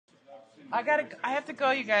I have to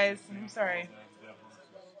go, you guys. I'm sorry.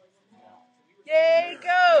 Yay,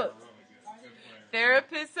 go!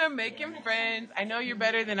 Therapists are making friends. I know you're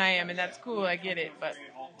better than I am, and that's cool. I get it, but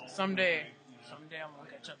someday I'm gonna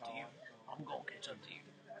catch up to you. I'm gonna catch up to you.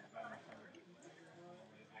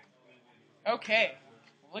 Okay,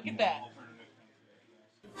 look at that.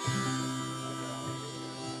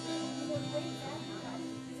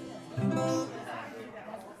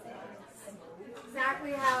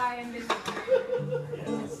 Exactly how I envisioned it.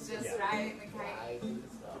 It's just riding the kite.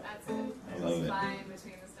 That's it. Just flying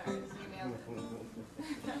between the stars. You nailed it.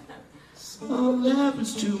 Something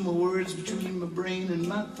happens to my words between my brain and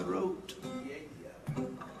my throat.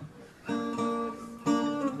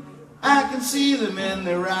 I can see them and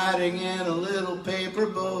they're riding in a little paper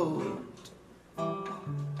boat.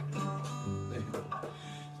 They're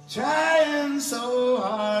trying so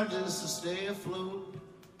hard just to stay afloat.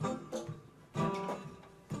 But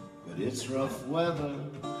it's rough weather,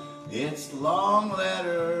 it's a long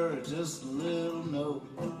letter, just a little note.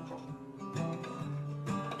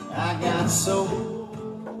 I got so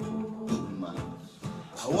much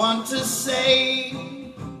I want to say.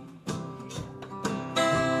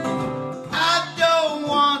 I don't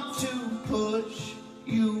want to push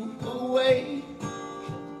you away.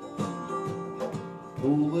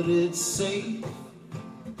 Oh, but it's safe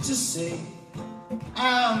to say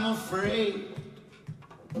I'm afraid.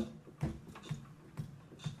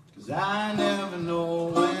 'Cause I never know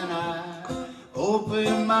when I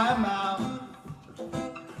open my mouth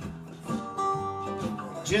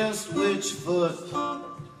just which foot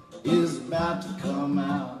is about to come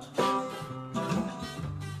out.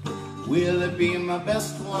 Will it be my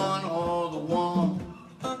best one or the one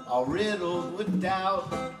all riddled with doubt?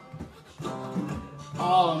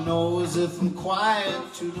 All I know is if I'm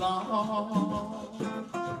quiet too long,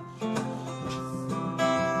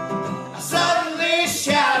 I suddenly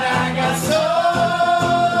shout, I got so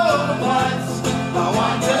much I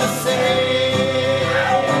want to say.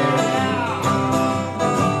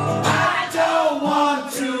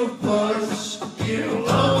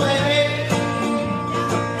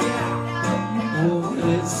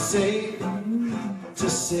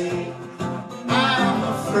 I'm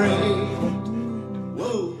afraid.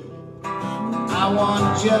 Whoa. I want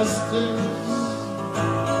justice.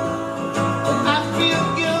 I feel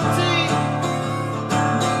guilty.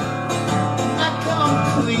 I come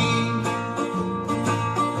clean,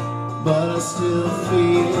 but I still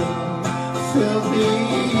feel filthy.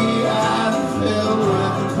 I'm filled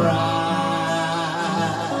with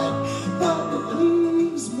pride, but it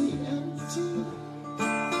leaves me empty.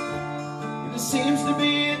 And it seems to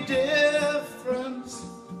be a difference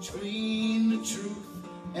between the truth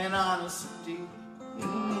and honesty.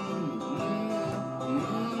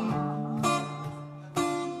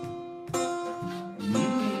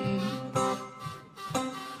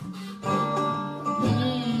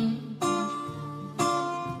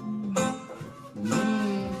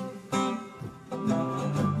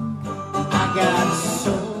 I got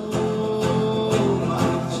so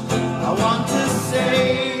much I want to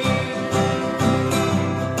say.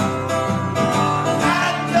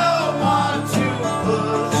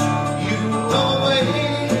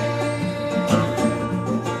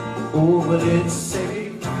 But it's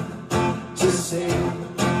safe to say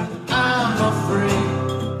I'm afraid.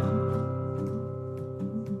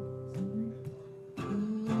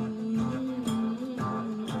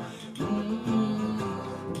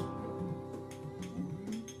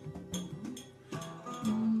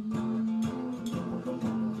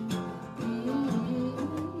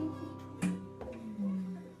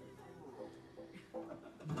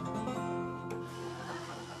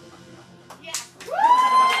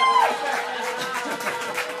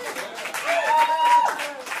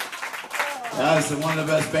 That's one of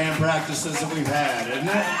the best band practices that we've had, isn't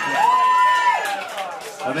it?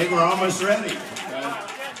 I think we're almost ready.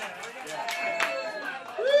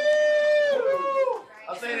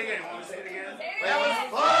 I'll say it again. Want to say it again? That was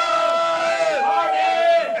fun!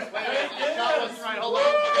 That was right. Hold on.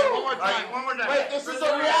 Okay, one more time. Wait, this is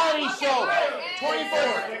a reality show.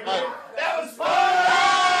 24.